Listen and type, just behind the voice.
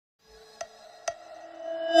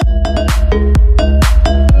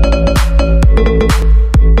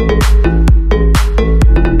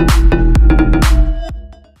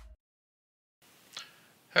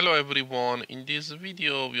this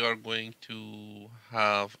video, we are going to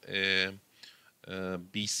have a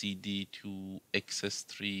BCD to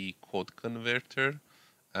Excess-3 code converter,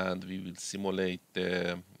 and we will simulate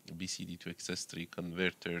the BCD to Excess-3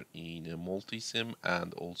 converter in a multisim,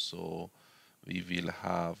 and also we will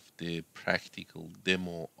have the practical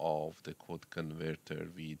demo of the code converter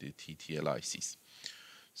with the TTL ICs.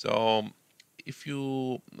 So if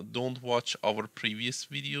you don't watch our previous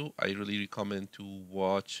video, I really recommend to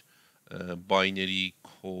watch binary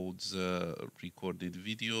codes recorded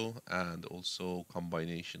video and also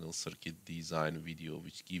combinational circuit design video,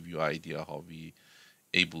 which give you idea how we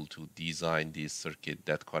able to design this circuit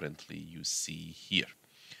that currently you see here.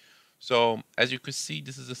 So as you could see,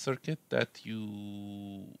 this is a circuit that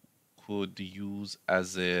you could use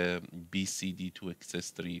as a BCD to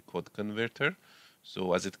Excess-3 code converter.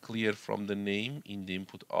 So as it clear from the name, in the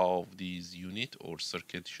input of this unit or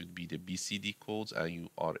circuit should be the BCD codes, and you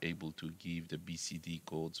are able to give the BCD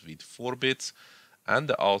codes with 4 bits, and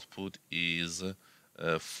the output is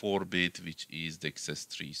 4-bit, which is the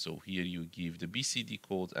Excess-3. So here you give the BCD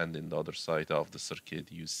code, and then the other side of the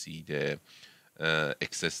circuit you see the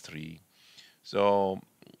Excess-3. So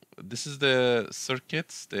this is the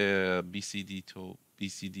circuits, the BCD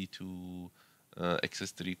to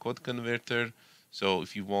Excess-3 code converter. So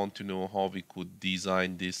if you want to know how we could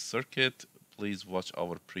design this circuit, please watch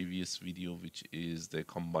our previous video, which is the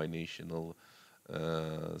combinational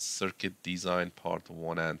circuit design part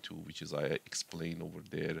 1 and 2, which is I explain over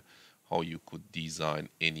there how you could design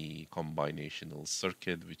any combinational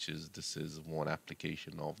circuit, which is this is one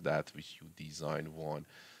application of that, which you design one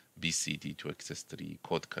BCD to Excess-3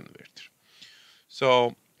 code converter.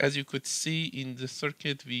 So as you could see in the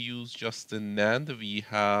circuit, we use just a NAND. We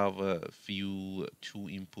have a few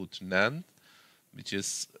 2-input NAND, which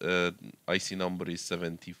is IC number is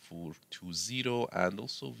 7420, and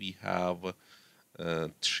also we have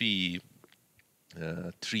three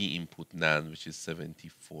input NAND, which is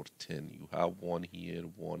 7410. You have one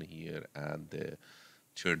here, and the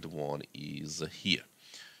third one is here.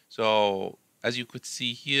 So as you could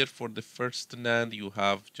see here, for the first NAND, you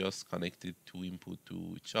have just connected 2 input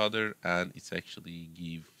to each other, and it's actually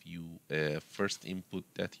give you a first input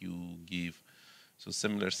that you give. So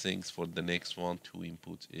similar things for the next one, 2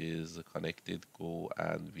 input is connected, go,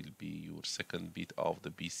 and will be your second bit of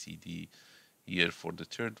the BCD here for the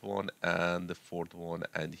third one and the fourth one,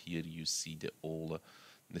 and here you see the all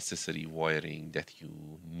necessary wiring that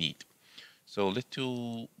you need. So let's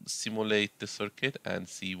simulate the circuit and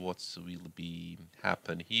see what will be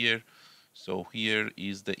happen here. So here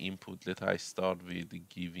is the input. Let I start with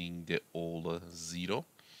giving the all 0.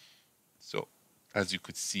 So as you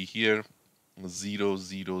could see here, 0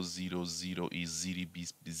 0 0 0 is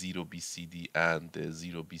 0 BCD, and the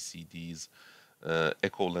 0 BCD's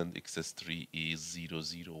equivalent Excess-3 is 0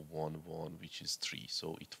 0 1 1, which is 3.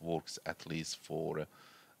 So it works at least for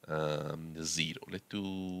 0.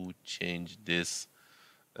 Let's change this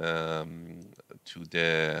to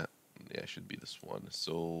the, yeah, should be this one.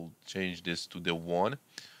 So change this to the 1.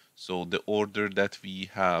 So the order that we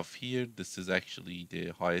have here, this is actually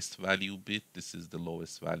the highest value bit. This is the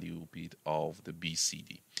lowest value bit of the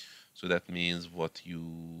BCD. So that means what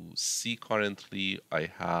you see currently, I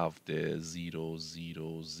have the 0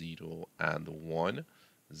 0 0 and 1,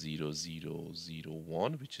 0 0 0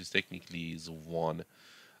 1, which is technically is 1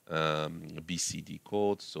 BCD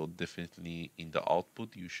code. So definitely in the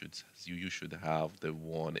output you should have the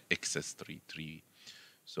 1 Excess-3 3.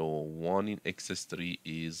 So 1 in Excess-3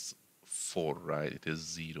 is 4, right? It is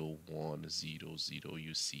 0 1 0 0.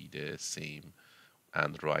 You see the same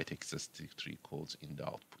and right Excess-3 codes in the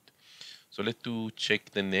output. So let's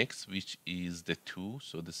check the next, which is the 2.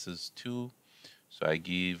 So this is 2. So I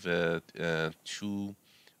give 2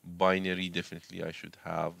 binary. Definitely I should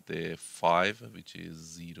have the 5, which is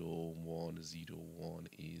 0 1 0 1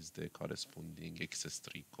 is the corresponding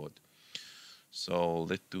Excess-3 code. So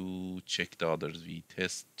let's check the others. We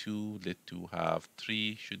test 2. Let's have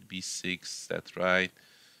 3 should be 6. That's right.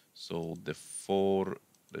 So the 4,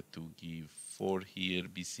 let's give 4 here,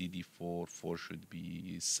 BCD 4, 4 should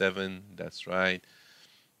be 7, that's right.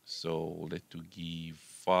 So let's give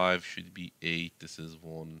 5 should be 8, this is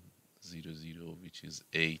 1 0 0, which is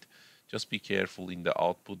 8. Just be careful in the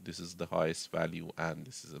output, this is the highest value and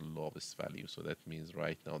this is the lowest value. So that means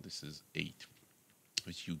right now this is 8,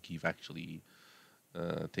 which you give actually,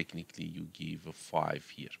 technically you give a 5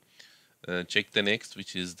 here. Check the next,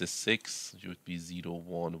 which is the 6. It should be 0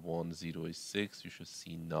 1 1 0 is 6. You should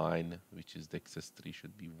see 9, which is the Excess-3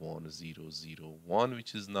 should be 1 0 0 1,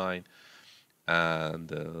 which is 9.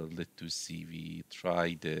 And let's see, we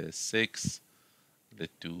try the 6.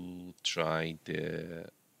 Let's to try the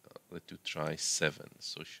let's to try 7.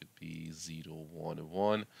 So it should be 0 1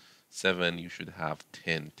 1. 7 you should have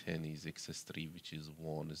 10. 10 is excess 3, which is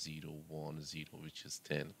 1 0 1 0, which is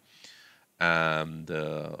 10. And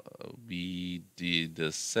we did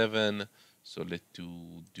the 7, so let's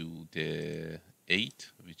do the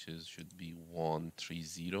 8, which is should be 1 3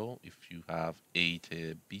 0. If you have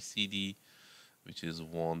 8 BCD, which is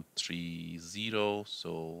 1 3 0,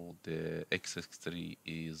 so the Excess-3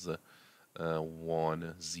 is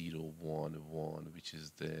 1 0 1 1, which is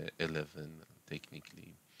the 11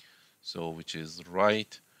 technically, so which is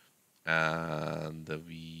right. And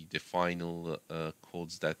the final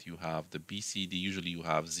codes that you have, the BCD, usually you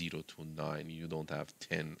have 0 to 9, you don't have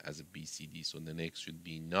 10 as a BCD, so the next should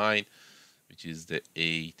be 9, which is the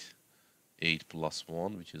 8 plus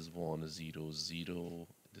 1, which is 1 0 0.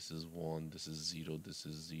 This is 1, this is 0, this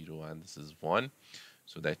is 0, and this is 1.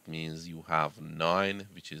 So that means you have 9,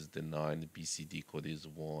 which is the 9 BCD code is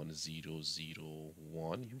 1 0 0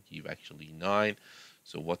 1. You give actually 9.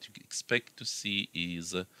 So what you expect to see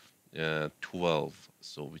is 12.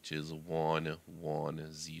 So which is 1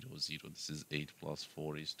 1 0 0. This is 8 plus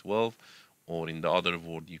 4 is 12. Or in the other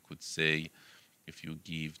word, you could say, if you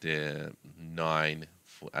give the 9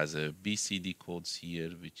 as a BCD codes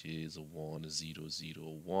here, which is 1 0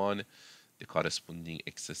 0 1, the corresponding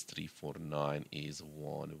Excess-3 for 9 is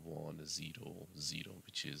 1 1 0 0,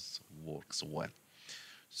 which is works well.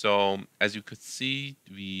 So as you could see,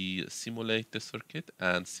 we simulate the circuit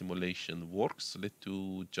and simulation works. Let's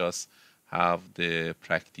to just have the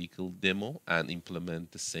practical demo and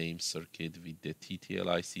implement the same circuit with the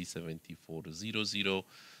TTL-IC 7400.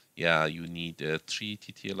 Yeah, you need 3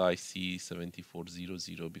 TTL-IC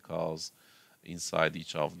 7400 because inside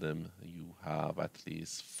each of them you have at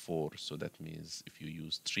least 4. So that means if you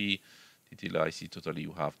use 3 TTL-IC, totally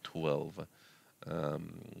you have 12.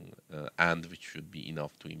 And which should be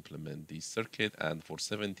enough to implement this circuit. And for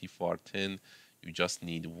 7410, you just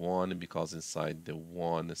need 1, because inside the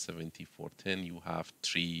 17410 you have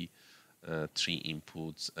three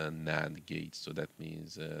inputs and NAND gates. So that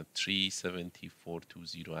means 3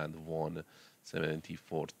 7420 and 1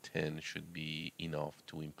 7410 should be enough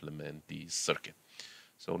to implement this circuit.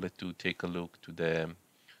 So let's take a look to the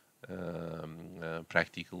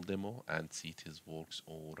practical demo and see if it works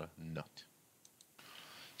or not.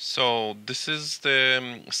 So this is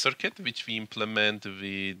the circuit which we implement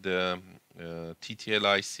with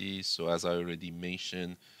TTL-IC. So as I already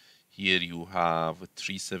mentioned, here you have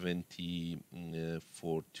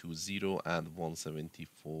 37420 and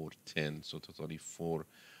 17410. So totally 4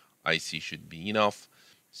 IC should be enough.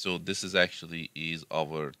 So this is actually is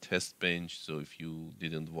our test bench. So if you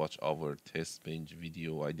didn't watch our test bench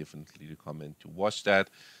video, I definitely recommend to watch that,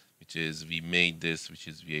 which is we made this, which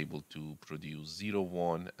is we able to produce 0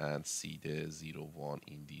 1 and see the 0 1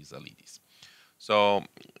 in these LEDs. So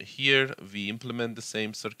here we implement the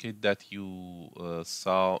same circuit that you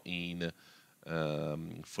saw in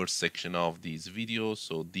first section of this video.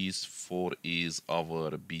 So these 4 is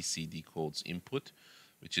our BCD codes input,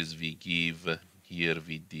 which is we give here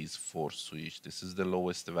with these 4 switch. This is the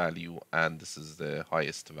lowest value and this is the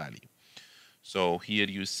highest value. So here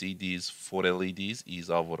you see these 4 LEDs is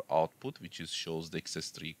our output, which is shows the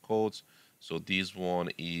Excess-3 codes. So this one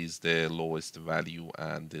is the lowest value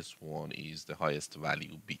and this one is the highest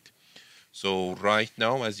value bit. So right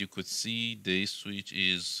now, as you could see, the switch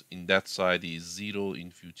is in that side is 0.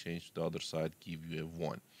 If you change to the other side, give you a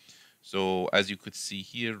 1. So as you could see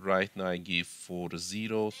here, right now I give 4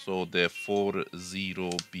 0. So the 4 0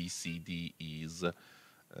 BCD is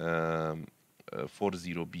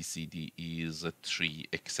 40 BCD is 3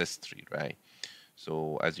 Excess-3, right?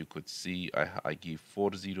 So as you could see, I give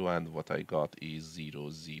 40 and what I got is 0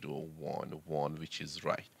 0 1 1, which is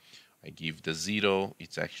right. I give the 0,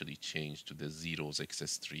 it's actually changed to the zeros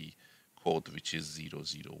Excess-3 code, which is 0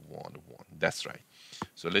 0 1 1. That's right.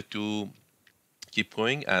 So let's keep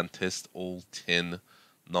going and test all 10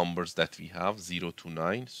 numbers that we have, 0 to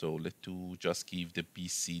 9. So let's just give the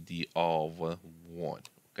BCD of 1,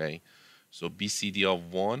 okay? So BCD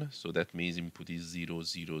of 1, so that means input is 0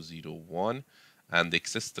 0 0 1, and the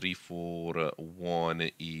Excess-3 for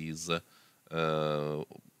 1 is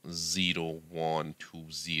 0 1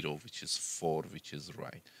 2 0, which is 4, which is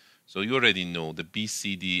right. So you already know the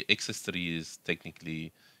BCD Excess-3 is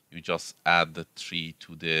technically you just add the 3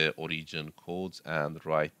 to the origin codes and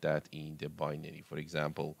write that in the binary. For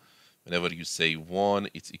example, whenever you say 1,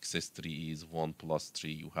 its Excess-3 is 1 plus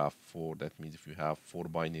 3, you have 4. That means if you have 4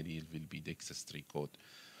 binary, it will be the Excess-3 code.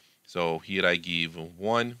 So here I give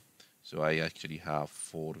 1, so I actually have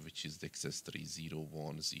 4, which is the Excess-3 0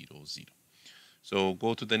 1 0 0. So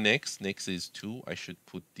go to the next. Next is 2. I should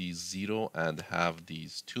put these 0 and have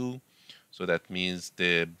these 2. So that means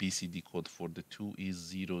the BCD code for the 2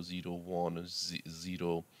 is 001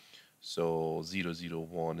 0. So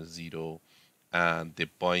 0010, and the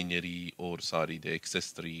binary, or sorry, the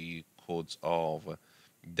Excess-3 codes of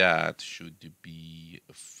that should be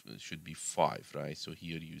 5, right? So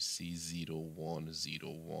here you see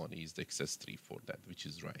 0101 is the Excess-3 for that, which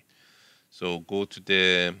is right. So go to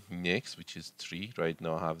the next, which is 3. Right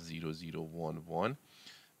now I have 0011,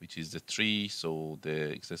 which is the 3. So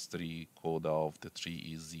the Excess-3 code of the 3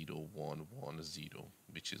 is 0110,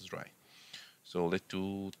 which is right. So let's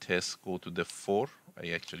do test. Go to the 4. I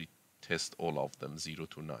actually test all of them, 0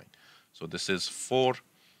 to 9. So this is 4.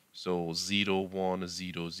 So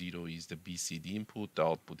 0100 is the BCD input. The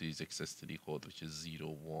output is Excess-3 code, which is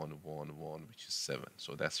 0111, which is 7.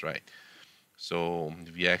 So that's right. So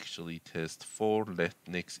we actually test 4.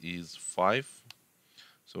 Next is 5.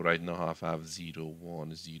 So right now I have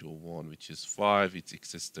 0101, which is 5. Its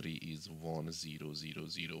Excess-3 is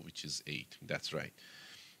 1000, which is 8. That's right.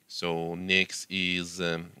 So next is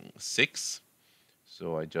 6.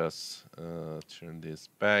 So I just turn this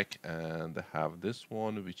back and have this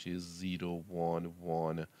one, which is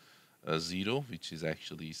 0110, which is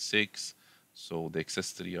actually 6. So the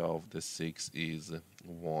Excess-3 of the 6 is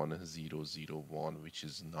 1001, which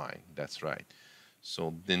is 9. That's right.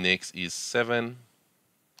 So the next is 7.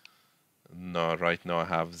 Now, right now I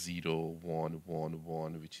have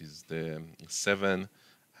 0111, which is the 7,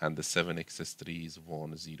 and the 7 Excess-3 is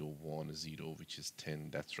 1010, which is 10.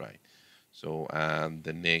 That's right. So, and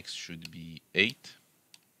the next should be 8.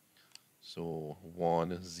 So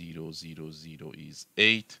 1000 is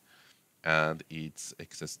 8, and its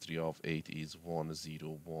Excess-3 of 8 is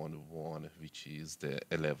 1011, which is the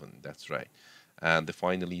 11. That's right. And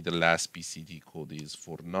finally, the last BCD code is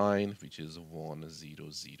for 9, which is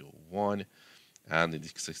 1001. And the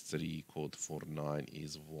Excess-3 code for 9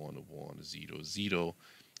 is 1100,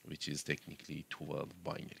 which is technically 12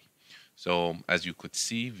 binary. So as you could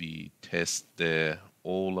see, we test the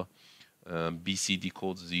all BCD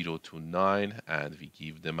codes 0 to 9, and we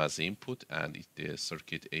give them as input, and the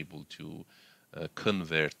circuit able to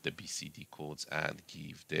convert the BCD codes and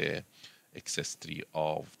give the Excess-3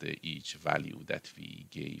 of the each value that we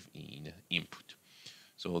gave in input.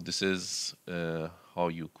 So this is how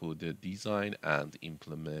you could design and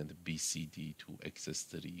implement BCD to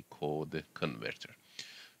Excess-3 code converter.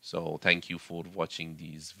 So thank you for watching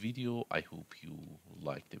this video. I hope you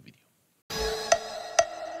liked the video.